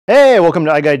Hey, welcome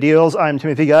to iGuide Deals. I'm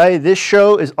Timothy Guy. This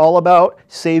show is all about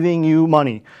saving you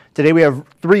money. Today we have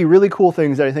three really cool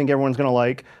things that I think everyone's going to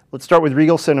like. Let's start with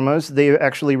Regal Cinemas. They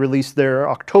actually released their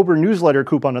October newsletter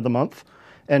coupon of the month,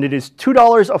 and it is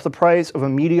 $2 off the price of a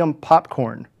medium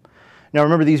popcorn. Now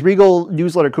remember, these Regal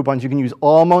newsletter coupons you can use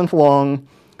all month long,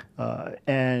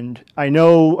 and I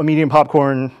know a medium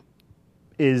popcorn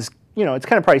is, it's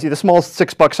kind of pricey. The small's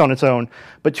 $6 on its own,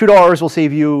 but $2 will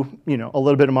save you, a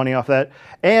little bit of money off that.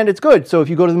 And it's good. So if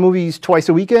you go to the movies twice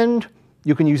a weekend,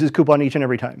 you can use this coupon each and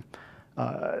every time.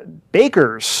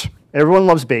 Bakers. Everyone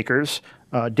loves Bakers.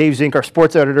 Dave Zink, our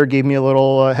sports editor, gave me a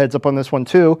little heads up on this one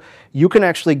too. You can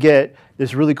actually get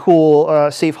this really cool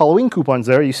safe Halloween coupons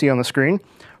there you see on the screen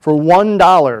for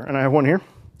 $1. And I have one here.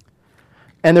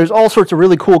 And there's all sorts of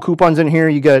really cool coupons in here.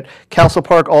 You got Castle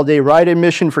Park all-day ride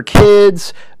admission for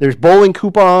kids. There's bowling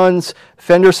coupons,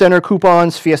 Fender Center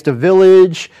coupons, Fiesta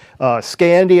Village,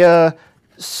 Scandia.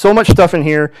 So much stuff in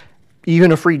here.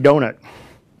 Even a free donut.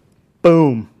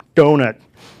 Boom, donut.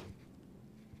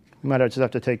 You might just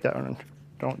have to take that one.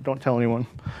 Don't tell anyone.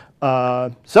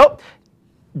 So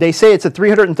they say it's a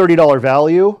 $330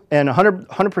 value, and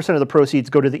 100% of the proceeds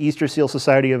go to the Easter Seal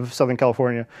Society of Southern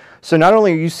California. So not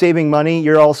only are you saving money,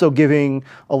 you're also giving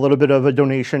a little bit of a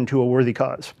donation to a worthy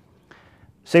cause.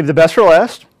 Save the best for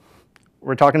last.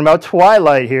 We're talking about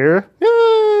Twilight here.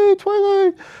 Yay,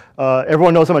 Twilight!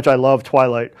 Everyone knows how much I love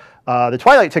Twilight. The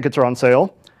Twilight tickets are on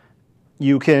sale.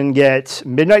 You can get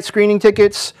midnight screening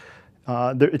tickets.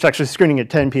 It's actually screening at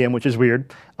 10 p.m., which is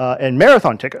weird, and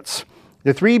marathon tickets.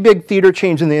 The three big theater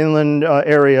chains in the inland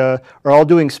area are all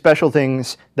doing special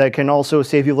things that can also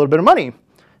save you a little bit of money.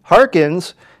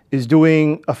 Harkins is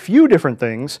doing a few different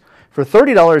things. For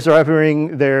 $30, they're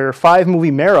offering their 5-movie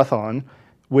marathon,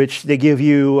 which they give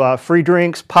you free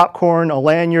drinks, popcorn, a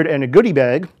lanyard, and a goodie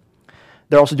bag.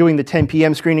 They're also doing the 10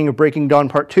 p.m. screening of Breaking Dawn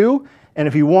Part 2. And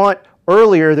if you want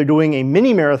earlier, they're doing a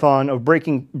mini marathon of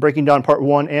Breaking Dawn Part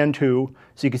 1 and 2,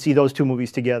 so you can see those two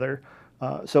movies together.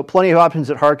 So plenty of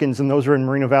options at Harkins, and those are in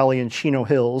Moreno Valley and Chino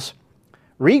Hills.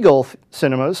 Regal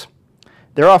Cinemas,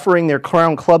 they're offering their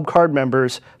Crown Club card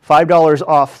members $5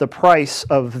 off the price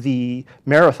of the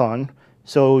marathon,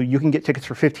 so you can get tickets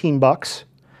for $15.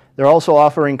 They're also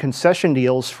offering concession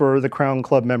deals for the Crown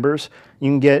Club members. You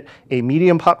can get a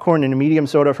medium popcorn and a medium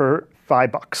soda for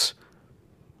 $5.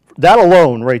 That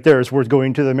alone right there is worth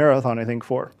going to the marathon, I think,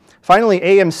 for. Finally,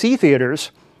 AMC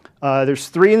theaters. There's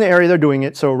 3 in the area they're doing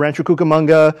it, so Rancho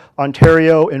Cucamonga,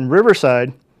 Ontario, and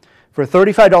Riverside. For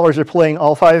 $35, they're playing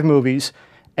all 5 movies,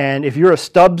 and if you're a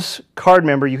Stubbs card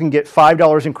member, you can get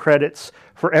 $5 in credits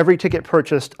for every ticket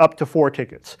purchased up to 4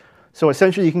 tickets. So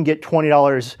essentially you can get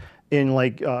 $20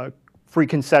 in free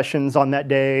concessions on that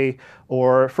day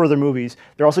or further movies.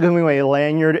 They're also giving away a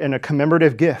lanyard and a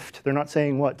commemorative gift. They're not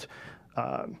saying what.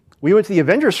 We went to the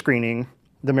Avengers screening,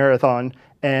 the marathon,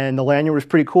 and the lanyard was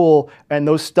pretty cool, and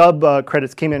those stub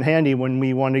credits came in handy when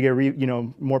we wanted to get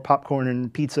more popcorn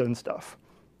and pizza and stuff.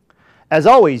 As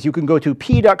always, you can go to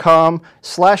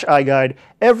p.com/iGuide.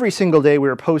 Every single day we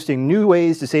are posting new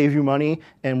ways to save you money,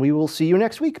 and we will see you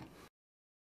next week.